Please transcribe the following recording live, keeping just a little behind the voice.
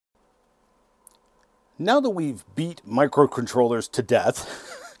Now that we've beat microcontrollers to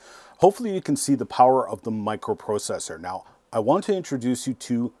death, hopefully you can see the power of the microprocessor. Now, I want to introduce you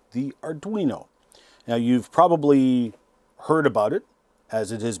to the Arduino. Now, you've probably heard about it,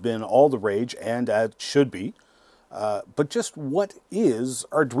 as it has been all the rage, and as should be. But just what is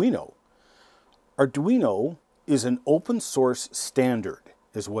Arduino? Arduino is an open source standard,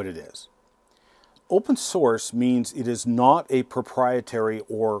 is what it is. Open source means it is not a proprietary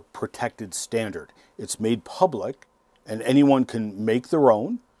or protected standard. It's made public, and anyone can make their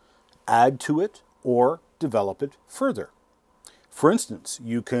own, add to it, or develop it further. For instance,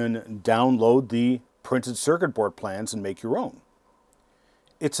 you can download the printed circuit board plans and make your own.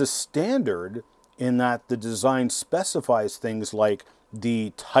 It's a standard in that the design specifies things like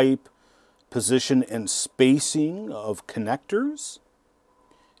the type, position, and spacing of connectors,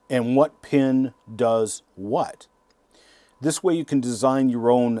 and what pin does what. This way you can design your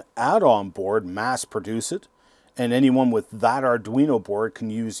own add-on board, mass produce it, and anyone with that Arduino board can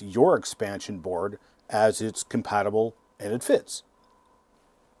use your expansion board as it's compatible and it fits.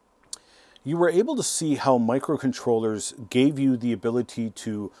 You were able to see how microcontrollers gave you the ability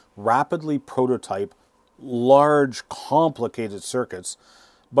to rapidly prototype large, complicated circuits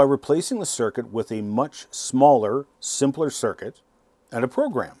by replacing the circuit with a much smaller, simpler circuit and a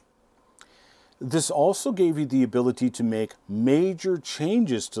program. This also gave you the ability to make major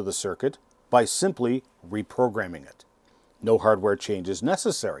changes to the circuit by simply reprogramming it. No hardware changes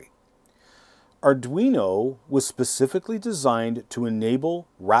necessary. Arduino was specifically designed to enable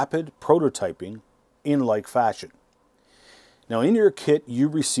rapid prototyping in like fashion. Now, in your kit, you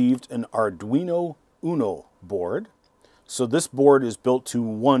received an Arduino Uno board. So this board is built to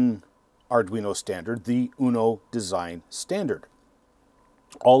one Arduino standard, the Uno design standard.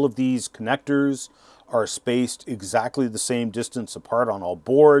 All of these connectors are spaced exactly the same distance apart on all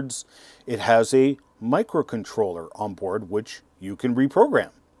boards. It has a microcontroller on board, which you can reprogram.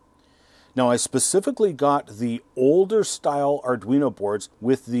 Now, I specifically got the older style Arduino boards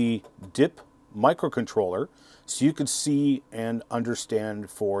with the DIP microcontroller so you could see and understand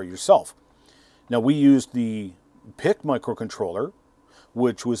for yourself. Now, we used the PIC microcontroller,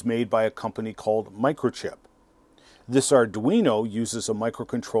 which was made by a company called Microchip. This Arduino uses a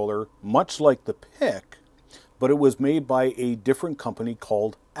microcontroller much like the PIC, but it was made by a different company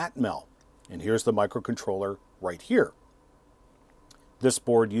called Atmel. And here's the microcontroller right here. This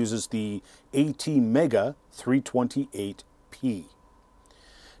board uses the ATmega 328P.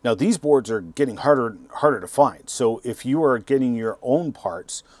 Now, these boards are getting harder and harder to find. So if you are getting your own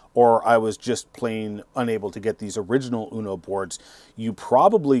parts, or I was just plain unable to get these original Uno boards, you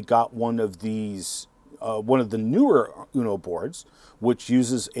probably got one of these, one of the newer Uno boards, which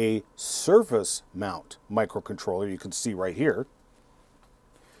uses a surface mount microcontroller. You can see right here.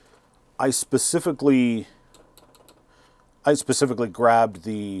 I specifically grabbed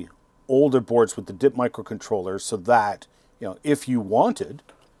the older boards with the DIP microcontroller so that, if you wanted,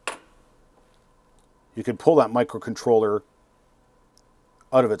 you could pull that microcontroller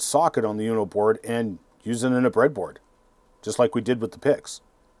out of its socket on the Uno board and use it in a breadboard, just like we did with the PICs.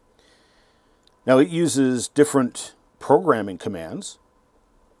 Now, it uses different programming commands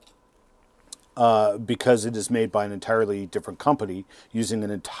because it is made by an entirely different company using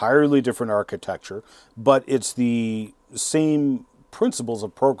an entirely different architecture, but it's the same principles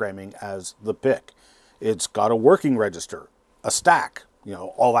of programming as the PIC. It's got a working register, a stack,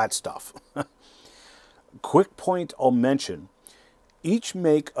 all that stuff. Quick point I'll mention, each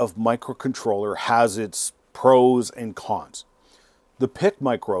make of microcontroller has its pros and cons. The PIC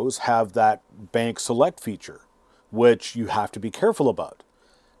micros have that bank select feature, which you have to be careful about.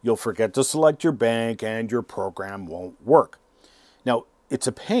 You'll forget to select your bank and your program won't work. Now, it's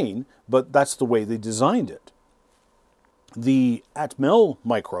a pain, but that's the way they designed it. The Atmel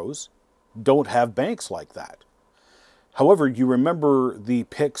micros don't have banks like that. However, you remember the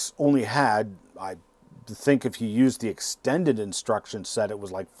PICs only had, I think if you used the extended instruction set, it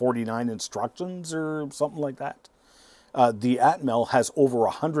was like 49 instructions or something like that. The Atmel has over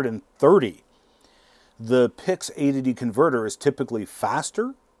 130. The PIC's A to D converter is typically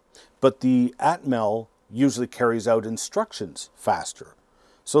faster, but the Atmel usually carries out instructions faster.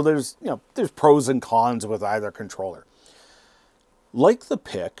 So there's pros and cons with either controller. Like the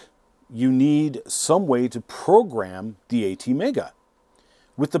PIC, you need some way to program the ATmega.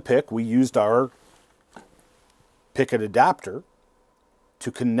 With the PIC, we used our PIC adapter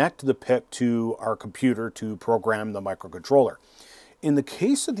to connect the PIC to our computer to program the microcontroller. In the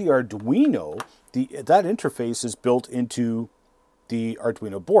case of the Arduino, that interface is built into the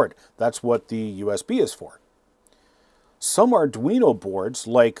Arduino board. That's what the USB is for. Some Arduino boards,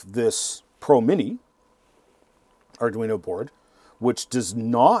 like this Pro Mini, Arduino board, which does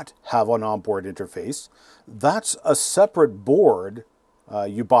not have an onboard interface. That's a separate board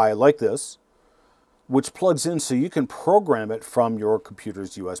you buy like this, which plugs in so you can program it from your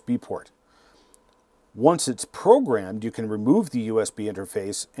computer's USB port. Once it's programmed, you can remove the USB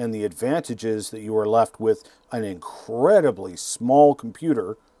interface, and the advantage is that you are left with an incredibly small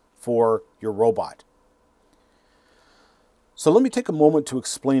computer for your robot. So let me take a moment to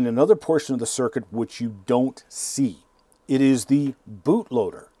explain another portion of the circuit which you don't see. It is the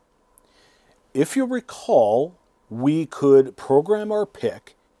bootloader. If you recall, we could program our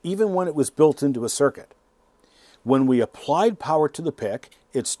PIC even when it was built into a circuit. When we applied power to the PIC,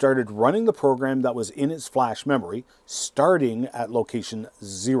 it started running the program that was in its flash memory, starting at location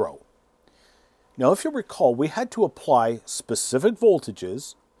 0. Now, if you recall, we had to apply specific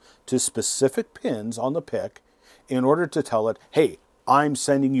voltages to specific pins on the PIC in order to tell it, hey, I'm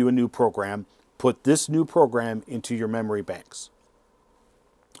sending you a new program. Put this new program into your memory banks.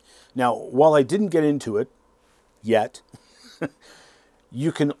 Now, while I didn't get into it yet,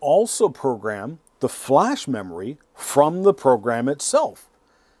 you can also program the flash memory from the program itself.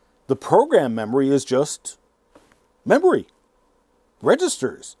 The program memory is just memory,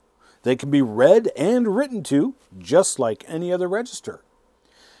 registers. They can be read and written to just like any other register.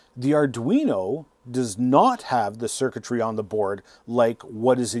 The Arduino does not have the circuitry on the board like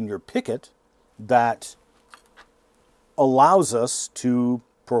what is in your Picket that allows us to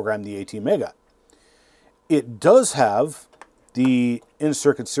program the ATmega. It does have the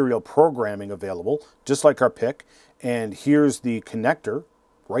in-circuit serial programming available, just like our PIC, and here's the connector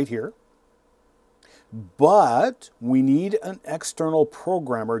right here. But we need an external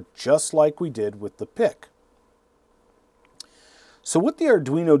programmer just like we did with the PIC. So what the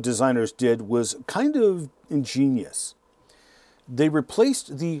Arduino designers did was kind of ingenious. They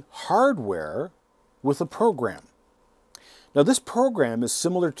replaced the hardware with a program. Now this program is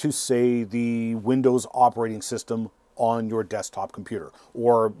similar to, say, the Windows operating system on your desktop computer,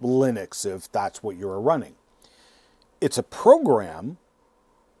 or Linux if that's what you're running. It's a program,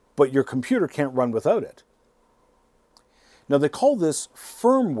 but your computer can't run without it. Now they call this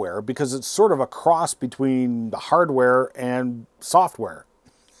firmware because it's sort of a cross between the hardware and software.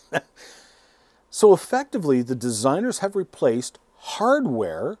 So effectively, the designers have replaced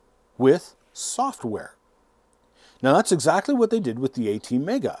hardware with software. Now that's exactly what they did with the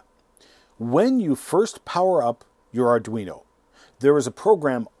ATmega. When you first power up your Arduino, there is a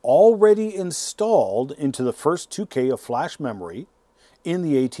program already installed into the first 2K of flash memory in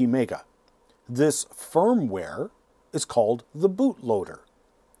the ATmega. This firmware is called the bootloader.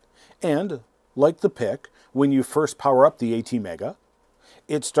 And like the PIC, when you first power up the ATmega,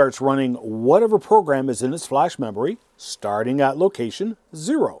 it starts running whatever program is in its flash memory, starting at location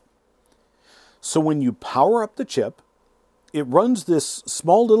 0. So when you power up the chip, it runs this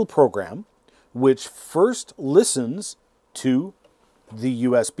small little program which first listens to the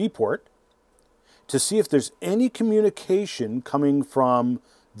USB port to see if there's any communication coming from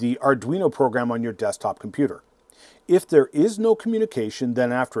the Arduino program on your desktop computer. If there is no communication,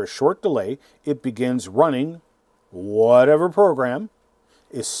 then after a short delay, it begins running whatever program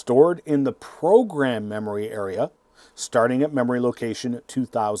is stored in the program memory area, starting at memory location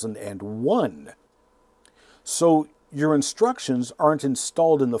 2001. So your instructions aren't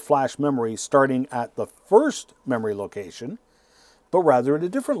installed in the flash memory starting at the first memory location, but rather at a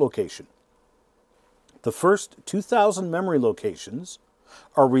different location. The first 2000 memory locations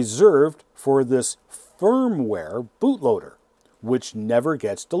are reserved for this firmware bootloader, which never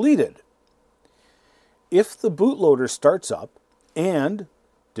gets deleted. If the bootloader starts up and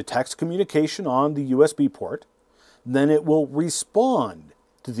detects communication on the USB port, then it will respond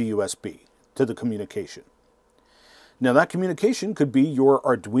to the USB, to the communication. Now that communication could be your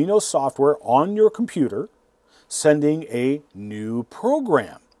Arduino software on your computer sending a new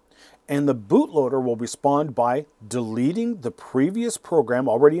program. And the bootloader will respond by deleting the previous program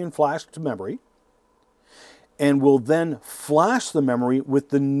already in flash to memory, and will then flash the memory with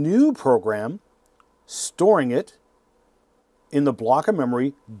the new program, storing it in the block of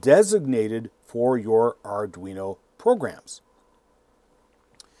memory designated for your Arduino programs.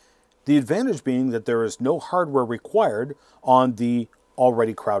 The advantage being that there is no hardware required on the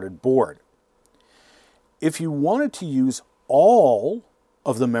already crowded board. If you wanted to use all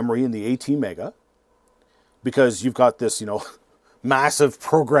of the memory in the ATmega, because you've got this, massive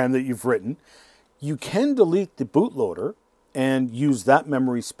program that you've written, you can delete the bootloader and use that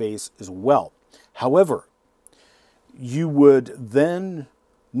memory space as well. However, you would then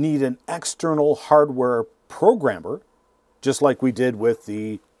need an external hardware programmer, just like we did with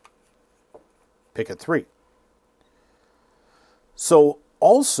the Picket 3. So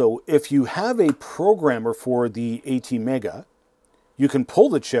also, if you have a programmer for the ATmega, you can pull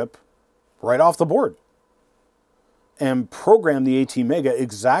the chip right off the board and program the ATmega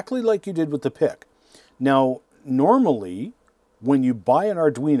exactly like you did with the PIC. Now, normally, when you buy an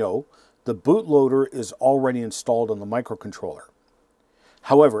Arduino, the bootloader is already installed on the microcontroller.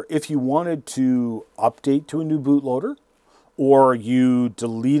 However, if you wanted to update to a new bootloader, or you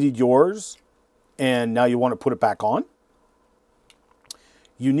deleted yours and now you want to put it back on,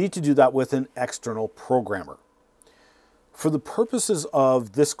 you need to do that with an external programmer. For the purposes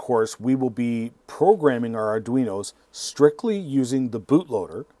of this course, we will be programming our Arduinos strictly using the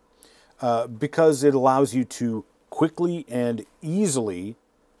bootloader because it allows you to quickly and easily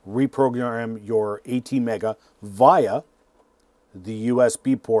reprogram your ATmega via the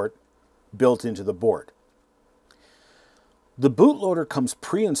USB port built into the board. The bootloader comes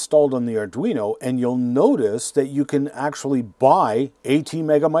pre-installed on the Arduino, and you'll notice that you can actually buy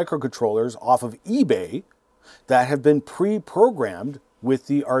ATmega microcontrollers off of eBay that have been pre-programmed with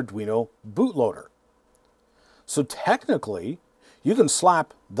the Arduino bootloader. So technically, you can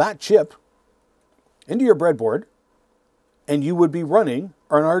slap that chip into your breadboard and you would be running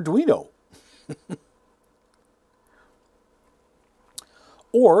an Arduino.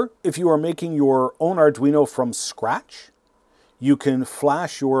 Or if you are making your own Arduino from scratch, you can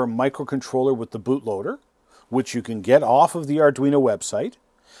flash your microcontroller with the bootloader, which you can get off of the Arduino website,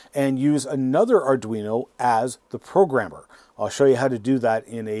 and use another Arduino as the programmer. I'll show you how to do that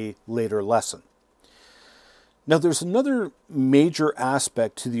in a later lesson. Now, there's another major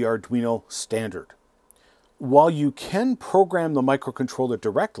aspect to the Arduino standard. While you can program the microcontroller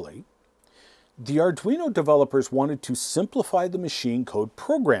directly, the Arduino developers wanted to simplify the machine code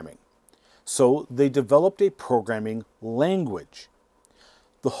programming. So they developed a programming language.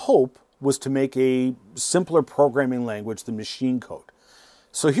 The hope was to make a simpler programming language than machine code.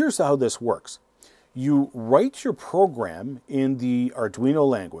 So here's how this works. You write your program in the Arduino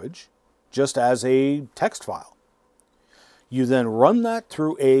language just as a text file. You then run that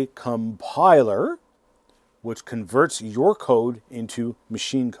through a compiler, which converts your code into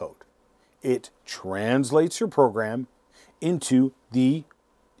machine code. It translates your program into the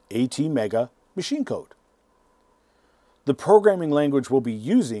ATmega machine code. The programming language we'll be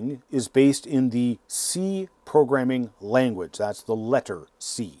using is based in the C programming language. That's the letter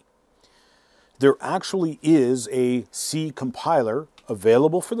C. There actually is a C compiler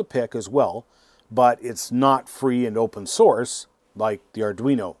available for the PIC as well, but it's not free and open source like the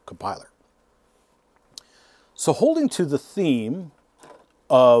Arduino compiler. So holding to the theme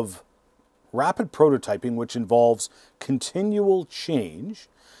of rapid prototyping, which involves continual change,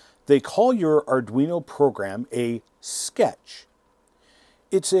 they call your Arduino program a sketch.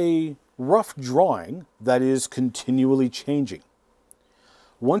 It's a rough drawing that is continually changing.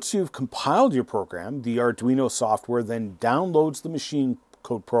 Once you've compiled your program, the Arduino software then downloads the machine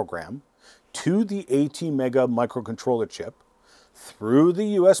code program to the ATmega microcontroller chip through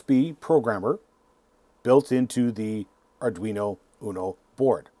the USB programmer built into the Arduino Uno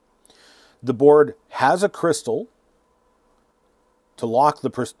board. The board has a crystal to lock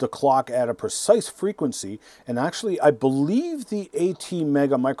the clock at a precise frequency, and actually I believe the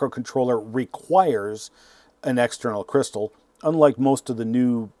ATmega microcontroller requires an external crystal, unlike most of the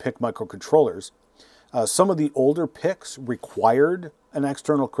new PIC microcontrollers. Some of the older PICs required an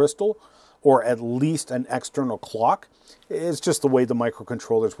external crystal, or at least an external clock. It's just the way the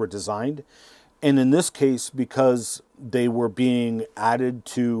microcontrollers were designed. And in this case, because they were being added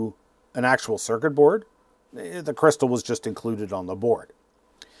to an actual circuit board, the crystal was just included on the board.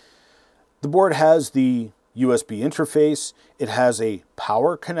 The board has the USB interface. It has a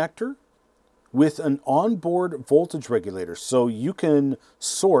power connector with an onboard voltage regulator. So you can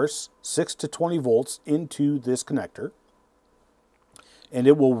source 6 to 20 volts into this connector, and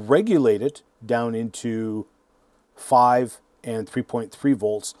it will regulate it down into 5 and 3.3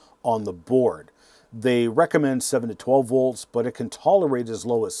 volts on the board. They recommend 7 to 12 volts, but it can tolerate as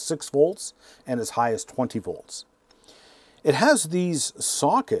low as 6 volts and as high as 20 volts. It has these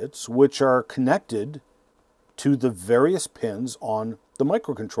sockets which are connected to the various pins on the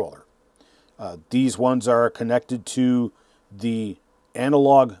microcontroller. These ones are connected to the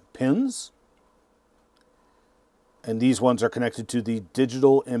analog pins, and these ones are connected to the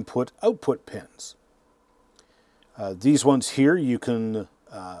digital input-output pins. These ones here you can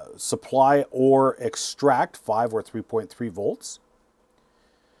supply or extract 5 or 3.3 volts.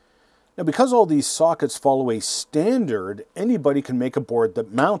 Now, because all these sockets follow a standard, anybody can make a board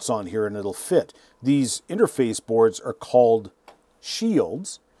that mounts on here and it'll fit. These interface boards are called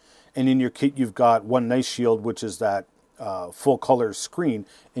shields, and in your kit you've got one nice shield, which is that full color screen,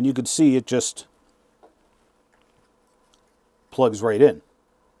 and you can see it just plugs right in.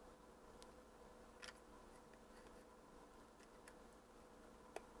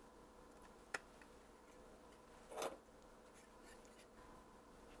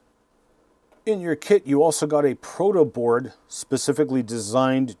 In your kit, you also got a proto board specifically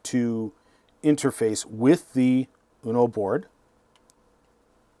designed to interface with the Uno board.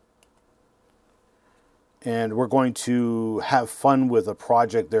 And we're going to have fun with a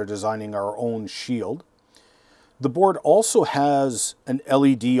project there, designing our own shield. The board also has an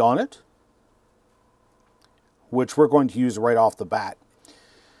LED on it, which we're going to use right off the bat.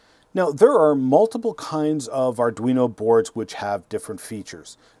 Now, there are multiple kinds of Arduino boards which have different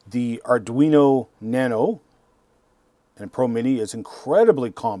features. The Arduino Nano and Pro Mini is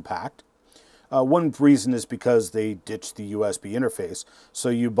incredibly compact. One reason is because they ditched the USB interface, so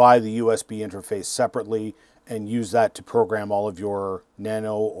you buy the USB interface separately and use that to program all of your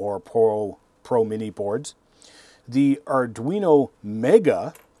Nano or Pro Mini boards. The Arduino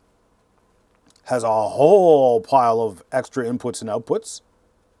Mega has a whole pile of extra inputs and outputs.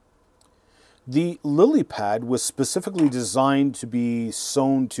 The LilyPad was specifically designed to be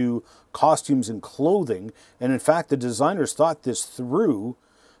sewn to costumes and clothing, and in fact the designers thought this through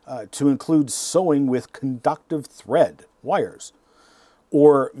to include sewing with conductive thread wires,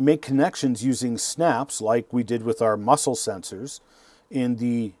 or make connections using snaps like we did with our muscle sensors in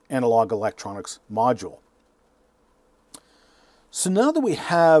the analog electronics module. So now that we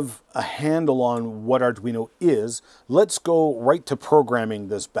have a handle on what Arduino is, let's go right to programming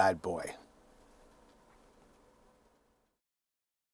this bad boy.